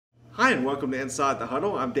Hi, and welcome to Inside the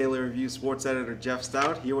Huddle. I'm Daily Review Sports Editor Geoff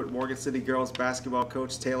Stoute, here with Morgan City girls basketball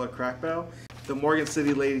coach Taylor Crappell. The Morgan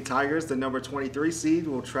City Lady Tigers, the number 23 seed,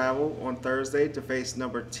 will travel on Thursday to face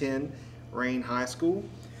number 10 Rayne High School.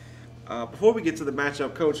 Before we get to the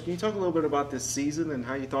matchup, Coach, can you talk a little bit about this season and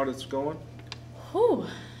how you thought it's going?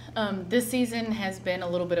 This season has been a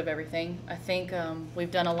little bit of everything. I think we've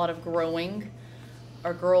done a lot of growing.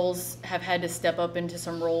 Our girls have had to step up into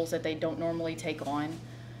some roles that they don't normally take on.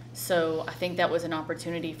 So I think that was an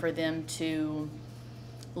opportunity for them to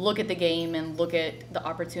look at the game and look at the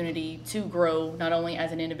opportunity to grow, not only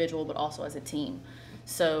as an individual but also as a team.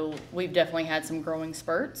 So we've definitely had some growing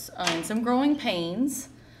spurts and some growing pains,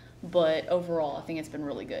 but overall I think it's been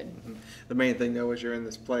really good. The main thing though is you're in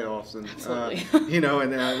this playoffs, and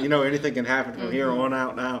Absolutely. anything can happen from here on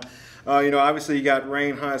out now. Obviously you got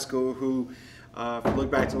Rayne High School, who if you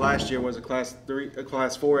look back to last year was a Class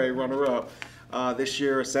 4A runner-up. This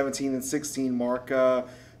year, a 17-16 mark. Talk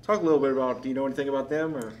a little bit about. Do you know anything about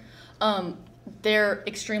them? Or they're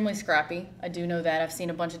extremely scrappy. I do know that. I've seen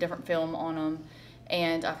a bunch of different film on them,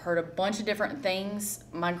 and I've heard a bunch of different things.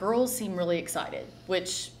 My girls seem really excited,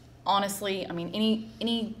 which honestly, I mean,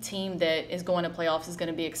 any team that is going to playoffs is going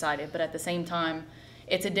to be excited, but at the same time,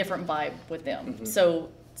 it's a different vibe with them. Mm-hmm. So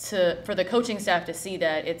for the coaching staff to see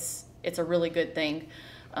that, it's a really good thing.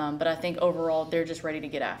 But I think overall they're just ready to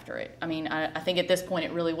get after it. I mean, I think at this point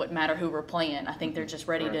it really wouldn't matter who we're playing. I think they're just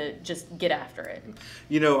ready to just get after it.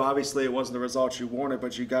 Obviously it wasn't the results you wanted,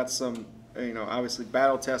 but you got some, obviously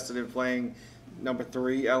battle tested in playing number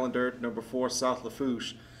 3 Ellender, number 4 South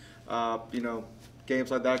Lafourche. Games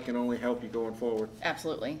like that can only help you going forward.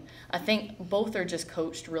 Absolutely. I think both are just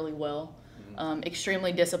coached really well.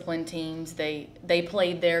 Extremely disciplined teams. They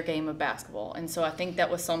played their game of basketball, and so I think that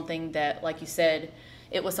was something that, like you said,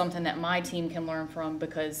 it was something that my team can learn from,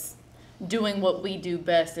 because doing what we do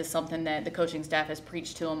best is something that the coaching staff has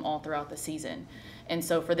preached to them all throughout the season. And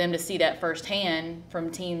so for them to see that firsthand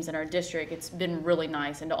from teams in our district, it's been really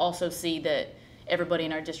nice. And to also see that everybody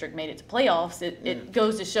in our district made it to playoffs, it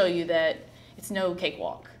goes to show you that it's no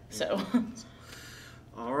cakewalk. So.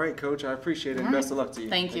 All right, Coach, I appreciate it. Right. Best of luck to you.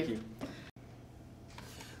 Thank you.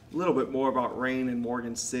 A little bit more about Rayne and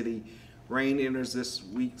Morgan City. Rayne enters this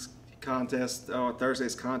week's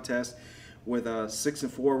Thursday's contest with a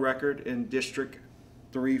 6-4 record in District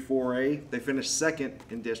 3 4A. They finished second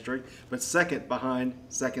in district, but second behind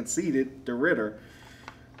second-seeded DeRidder,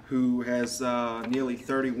 who has nearly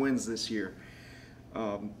 30 wins this year.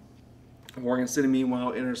 Morgan City,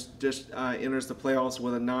 meanwhile, enters the playoffs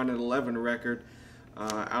with a 9-11 record,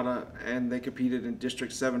 and they competed in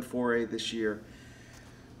District 7 4A this year.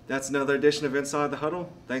 That's another edition of Inside the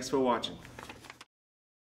Huddle. Thanks for watching.